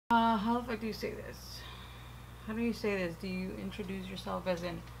How the fuck do you say this? How do you say this? Do you introduce yourself as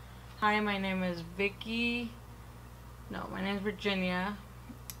in, hi, my name is Vicky. No, my name is Virginia.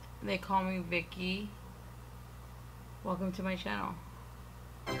 They call me Vicky. Welcome to my channel.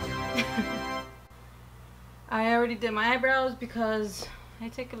 I already did my eyebrows because they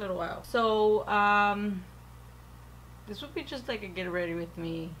take a little while. So, this would be just like a get ready with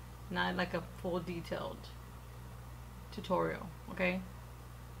me, not like a full detailed tutorial, okay?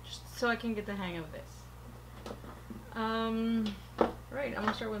 Just so I can get the hang of this. Right, I'm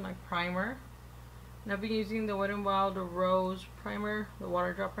gonna start with my primer. And I've been using the Wet n Wild Rose primer, the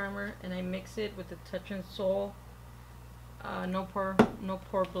water drop primer, and I mix it with the Touch and Soul no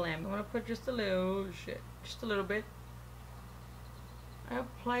poreblem. I'm gonna put just a little just a little bit. I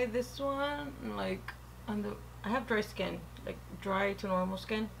apply this one like on the. I have dry skin, like dry to normal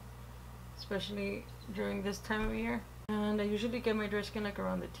skin, especially during this time of year. And I usually get my dry skin like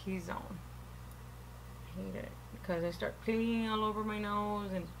around the T-zone. I hate it because I start peeling all over my nose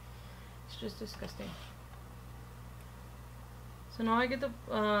and it's just disgusting. So now I get the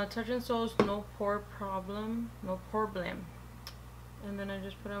Touch and Soul's no poreblem, and then I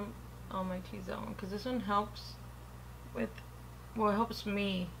just put them on my T-zone because this one helps with, well, it helps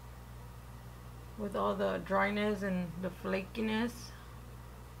me with all the dryness and the flakiness.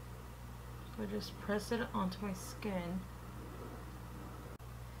 So I just press it onto my skin.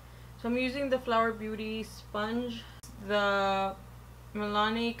 So I'm using the Flower Beauty sponge, the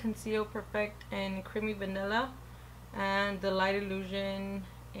Milani Conceal Perfect in Creamy Vanilla, and the Light Illusion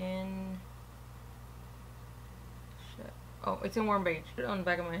in, oh, it's in Warm Beige. Put it on the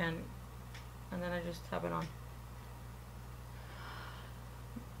back of my hand and then I just tap it on.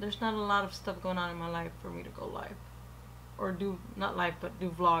 There's not a lot of stuff going on in my life for me to go live or do, not live, but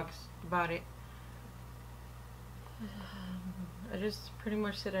do vlogs about it. I just pretty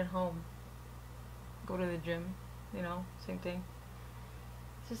much sit at home, go to the gym, you know, same thing.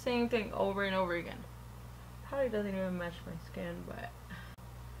 It's the same thing over and over again. Probably doesn't even match my skin,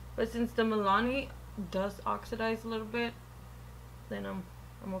 but since the Milani does oxidize a little bit, then I'm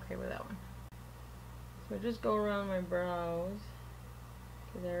okay with that one. So I just go around my brows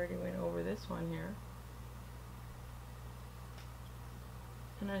because I already went over this one here.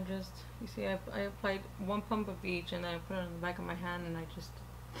 And I just, you see, I applied one pump of each and then I put it on the back of my hand and I just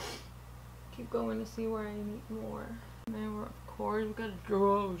keep going to see where I need more. And then of course we gotta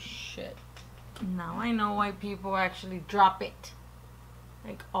draw shit. Now I know why people actually drop it.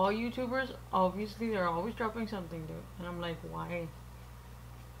 Like all YouTubers, obviously they're always dropping something, dude. And I'm like, why?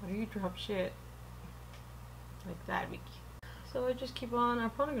 Why do you drop shit like that, Vicky? So I just keep on. I'm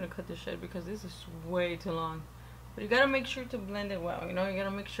probably gonna cut this shit because this is way too long. But you gotta make sure to blend it well. You know, you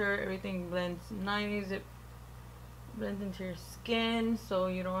gotta make sure everything blends nice. It blends into your skin so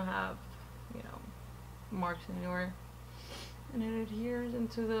you don't have, you know, marks anywhere. And it adheres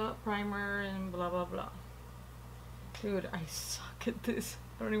into the primer and blah blah blah. Dude, I suck at this.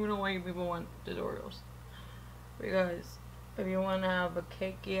 I don't even know why people want tutorials. Because if you want to have a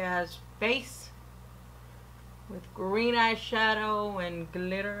cakey ass face with green eyeshadow and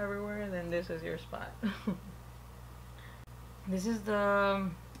glitter everywhere, then this is your spot. This is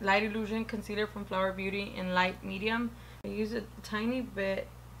the Light Illusion Concealer from Flower Beauty in light medium. I use a tiny bit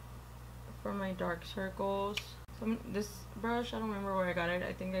for my dark circles. So this brush, I don't remember where I got it.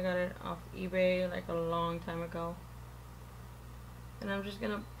 I think I got it off eBay like a long time ago. And I'm just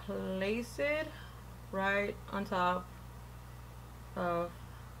gonna place it right on top of,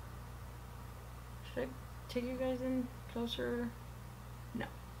 should I take you guys in closer? No.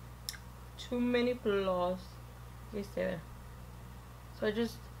 Too many flaws. You stay there. So I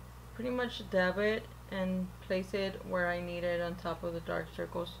just pretty much dab it and place it where I need it on top of the dark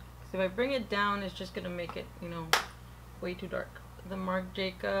circles. If I bring it down, it's just gonna make it, you know, way too dark. The Marc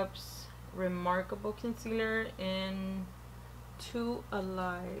Jacobs Remarcable Concealer in 2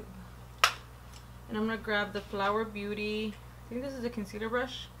 Alive. And I'm gonna grab the Flower Beauty, I think this is a concealer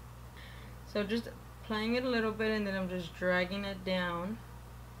brush. So just applying it a little bit and then I'm just dragging it down.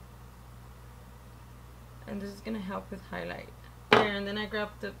 And this is gonna help with highlight. There, and then I grab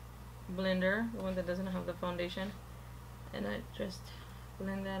the blender, the one that doesn't have the foundation, and I just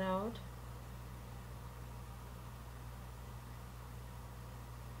blend that out.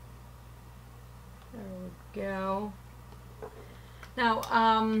 There we go. Now,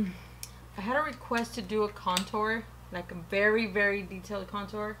 I had a request to do a contour, like a very, very detailed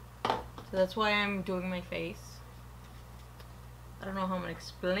contour. So that's why I'm doing my face. I don't know how I'm gonna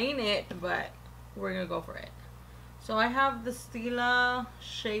explain it, but we're gonna go for it. So I have the Stila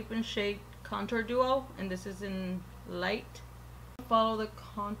Shape and Shade Contour Duo, and this is in light. follow the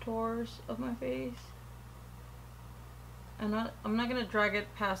contours of my face. I'm not gonna drag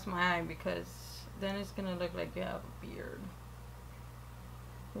it past my eye because then it's gonna look like you have a beard.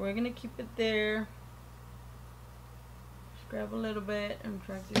 We're gonna keep it there. Just grab a little bit and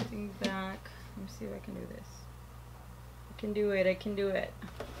drag this thing back. Let me see if I can do this. I can do it. I can do it.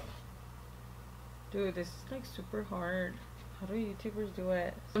 Dude, this is like super hard. How do YouTubers do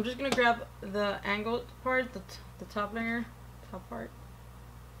it? I'm just gonna grab the angled part, the top layer, top part.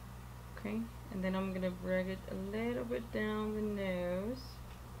 Okay, and then I'm gonna drag it a little bit down the nose,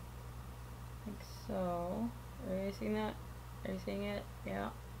 like so. Are you seeing that? Are you seeing it? Yeah.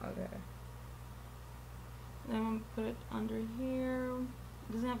 Okay. Then I'm gonna put it under here.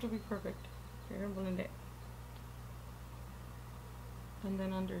 It doesn't have to be perfect. You're gonna blend it, and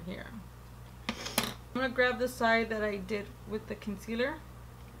then under here. I'm gonna grab the side that I did with the concealer,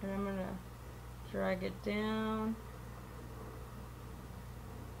 and I'm gonna drag it down.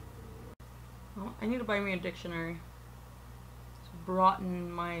 Oh, I need to buy me a dictionary to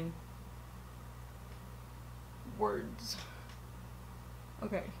broaden my words.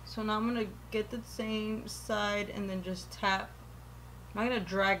 Okay, so now I'm gonna get the same side and then just tap. I'm not gonna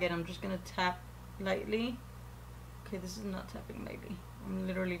drag it, I'm just gonna tap lightly. Okay, this is not tapping lightly. I'm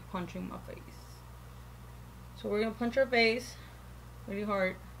literally punching my face. So we're gonna punch our face really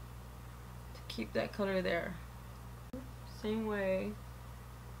hard to keep that color there. Same way.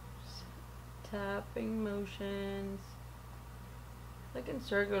 Tapping motions, like in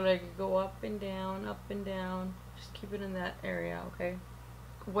circle, like you go up and down, just keep it in that area. Okay,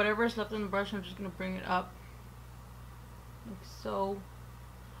 whatever's left on the brush, I'm just gonna bring it up like so.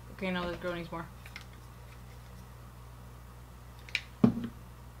 Okay, now this girl needs more.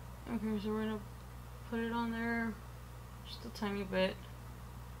 Okay, so we're gonna put it on there just a tiny bit,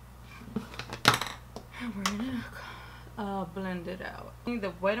 and we're gonna blend it out. I need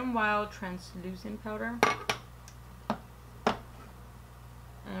the Wet n Wild translucent powder, and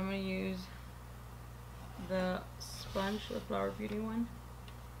I'm gonna use the sponge, the Flower Beauty one,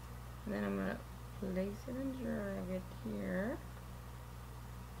 and then I'm gonna place it and drag it here,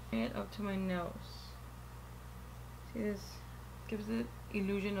 bring it up to my nose. See, this gives the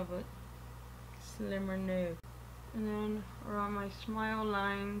illusion of a slimmer nose, and then around my smile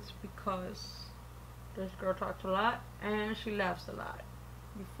lines, because this girl talks a lot and she laughs a lot.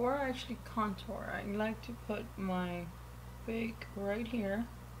 Before I actually contour, I like to put my bake right here,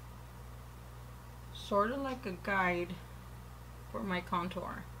 sort of like a guide for my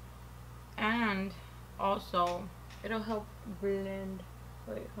contour, and also it'll help blend.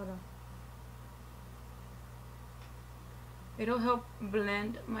 Wait, hold on. It'll help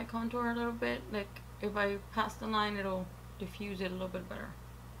blend my contour a little bit. Like if I pass the line, it'll diffuse it a little bit better.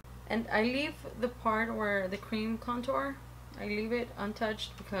 And I leave the part where the cream contour, I leave it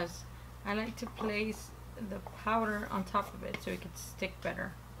untouched because I like to place the powder on top of it so it can stick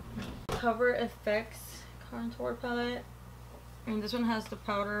better. Cover Effects contour palette, and this one has the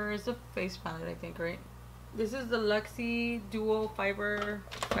powder. It's a face palette, I think, right? This is the Luxie Duo Fiber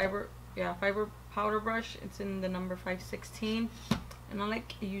powder brush. It's in the number 516, and I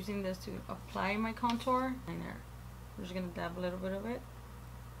like using this to apply my contour. And there, I'm just gonna dab a little bit of it.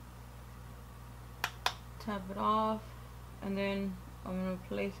 Tap it off, and then I'm gonna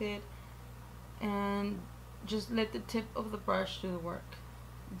place it and just let the tip of the brush do the work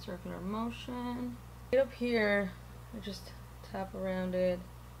in circular motion. Right up here, I just tap around it,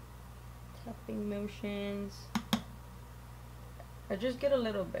 tapping motions. I just get a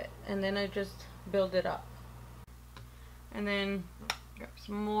little bit, and then I just build it up, and then grab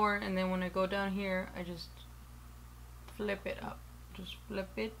some more, and then when I go down here, I just flip it up, just flip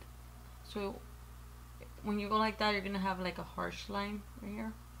it. So when you go like that, you're gonna have like a harsh line right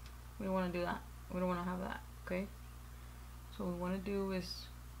here. We don't want to do that. We don't want to have that. Okay, so what we want to do is,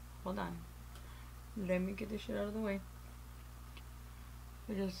 hold on, let me get this shit out of the way.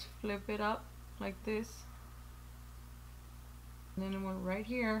 We just flip it up like this, and then I want right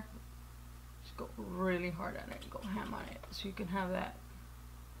here, just go really hard on it, go ham on it, so you can have that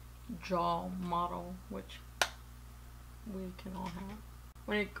jaw model, which we can all have.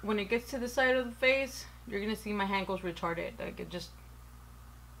 When it gets to the side of the face, you're gonna see my hand goes retarded. Like it just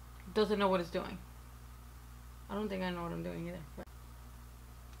doesn't know what it's doing. I don't think I know what I'm doing either. But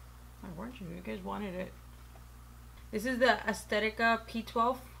why weren't you? You guys wanted it. This is the Aesthetica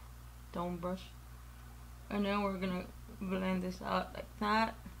P12 Dome Brush, and then we're gonna blend this out like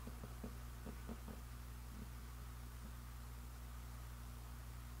that.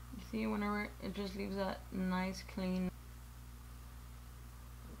 You see, whenever it just leaves that nice clean.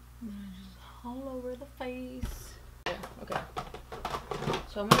 And then just all over the face. Yeah, okay.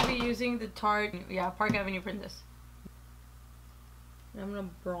 So I'm going to be using the Tarte, yeah, Park Avenue Princess. And I'm going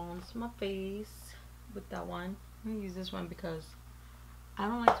to bronze my face with that one. I'm going to use this one because I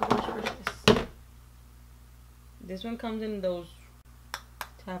don't like to wash brushes. This one comes in those,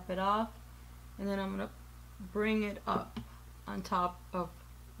 tap it off, and then I'm going to bring it up on top of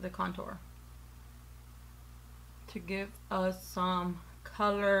the contour to give us some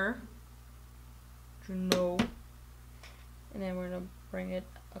color, you know. And then we're going to bring it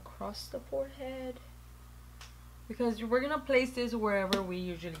across the forehead because we're going to place this wherever we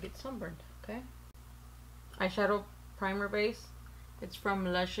usually get sunburned, okay? Eyeshadow primer base. It's from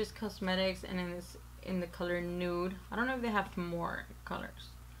Luscious Cosmetics and it's in the color Nude. I don't know if they have more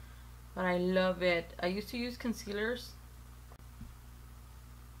colors, but I love it. I used to use concealers,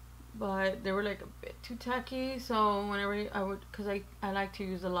 but they were like a bit too tacky, so whenever I would, because I like to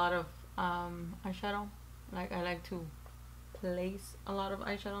use a lot of eyeshadow. Like I like to place a lot of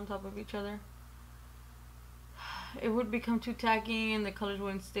eyeshadow on top of each other. It would become too tacky and the colors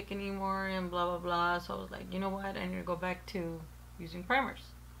wouldn't stick anymore and blah blah blah. So I was like, you know what, I need to go back to using primers.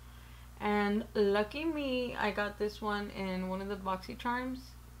 And lucky me, I got this one in one of the Boxy Charms.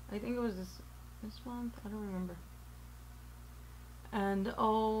 I think it was this month, I don't remember. And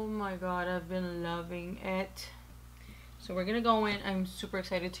oh my god, I've been loving it. So we're gonna go in. I'm super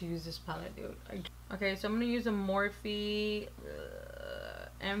excited to use this palette, dude. Okay, so I'm gonna use a Morphe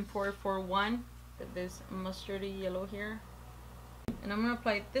M441, this mustardy yellow here, and I'm gonna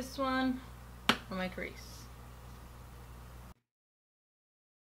apply this one on my crease.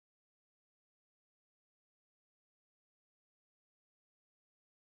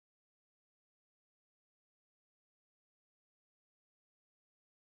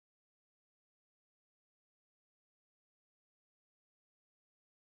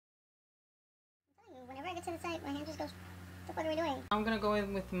 Whenever I get to the site, my hand just goes, what the fuck are we doing? I'm gonna go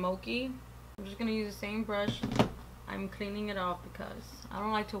in with Mochi. I'm just gonna use the same brush. I'm cleaning it off because I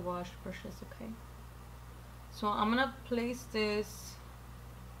don't like to wash brushes, okay? So I'm gonna place this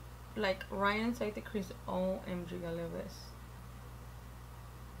like right inside the crease. OMG, I love this.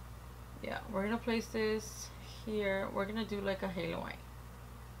 Yeah, we're gonna place this here. We're gonna do like a halo eye.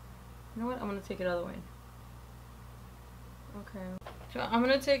 You know what? I'm gonna take it other way. Okay. So I'm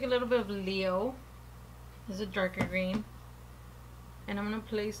gonna take a little bit of Leo. This is a darker green. And I'm gonna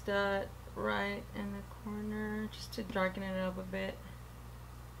place that right in the corner just to darken it up a bit.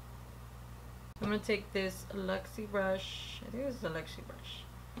 I'm gonna take this Luxie brush. I think this is a Luxie brush.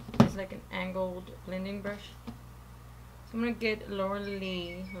 It's like an angled blending brush. So I'm gonna get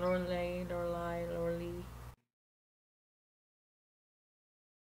Lorelei. I'm gonna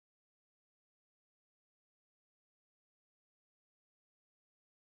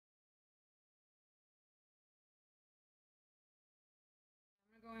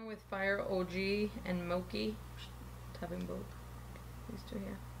go in with Fire OG and Mochi. Tapping both. These two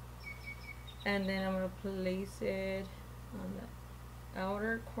here. And then I'm gonna place it on the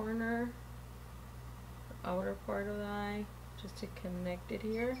outer corner, the outer part of the eye, just to connect it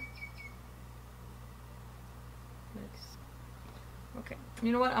here. Next. Okay,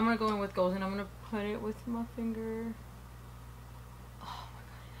 you know what? I'm gonna go in with gold and I'm gonna put it with my finger. Oh my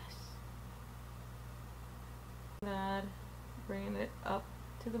god, yes. That, bringing it up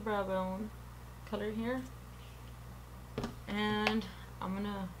to the brow bone, color here, and I'm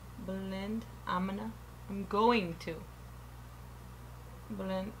gonna blend. I'm going to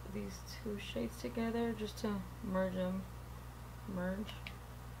blend these two shades together just to merge them.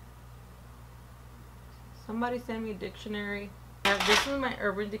 Somebody send me a dictionary. This is my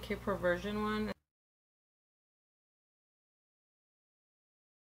Urban Decay Perversion one.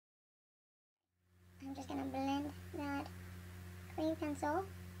 I'm just gonna blend that cream pencil.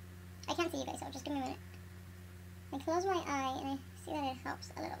 I can't see you guys, so just give me a minute. I close my eye and I see that it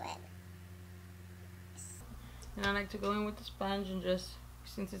helps a little bit. And I like to go in with the sponge and just,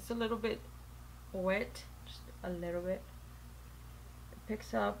 since it's a little bit wet, just a little bit, it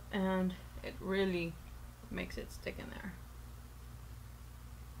picks up and it really makes it stick in there.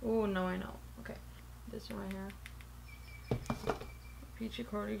 Oh, no, I know. Okay, this one right here. Peachy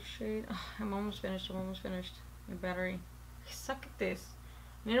Cordy shade. Oh, I'm almost finished. My battery. I suck at this.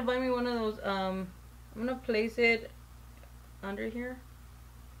 I need to buy me one of those. I'm gonna place it under here.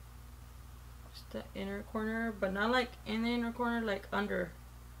 Just the inner corner, but not like in the inner corner, like under.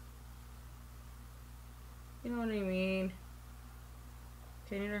 You know what I mean?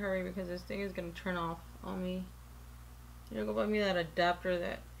 Okay, I need to hurry because this thing is gonna turn off on me. You know, go buy me that adapter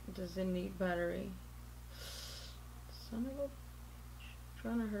that doesn't need battery. Son of a bitch. I'm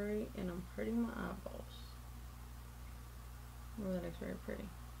trying to hurry and I'm hurting my eyeballs. Oh, that looks very pretty.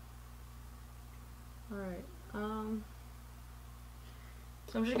 Alright,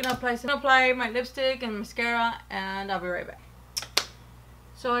 so I'm just gonna apply my lipstick and mascara, and I'll be right back.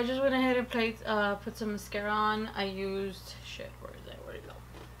 So I just went ahead and put some mascara on. I used, where is it? Where'd it go?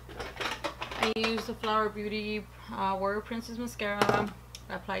 I used the Flower Beauty Warrior Princess mascara.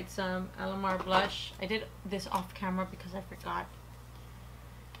 I applied some Lipliner blush. I did this off camera because I forgot.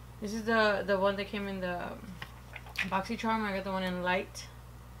 This is the one that came in the BoxyCharm. I got the one in light,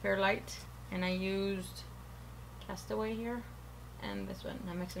 fair light, and I used Castaway here and this one.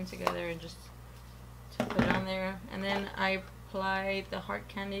 I mixed them together and just to put it on there. And then I applied the Heart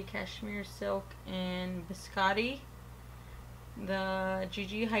Candy Cashmere Silk in Biscotti, the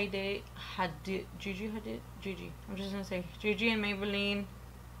Gigi Hadid, I'm just gonna say Gigi and Maybelline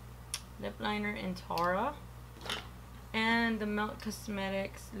lip liner in Taura, and the Melt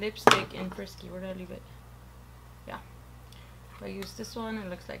Cosmetics lipstick in Frisky. Where did I leave it? Yeah, if I use this one, it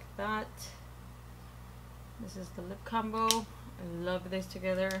looks like that. This is the lip combo. I love this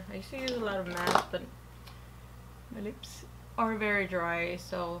together. I used to use a lot of mask, but my lips are very dry,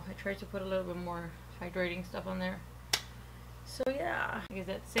 so I tried to put a little bit more hydrating stuff on there. So yeah, I guess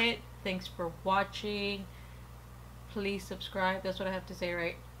that's it. Thanks for watching. Please subscribe. That's what I have to say,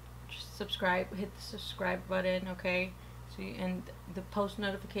 right? Just subscribe. Hit the subscribe button, okay? So and the post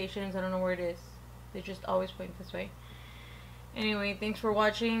notifications, I don't know where it is. They just always point this way. Anyway, thanks for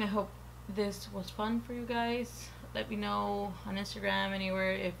watching. I hope this was fun for you guys. Let me know on Instagram,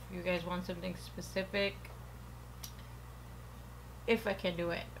 anywhere, if you guys want something specific, if I can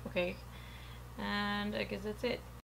do it, okay? And I guess that's it.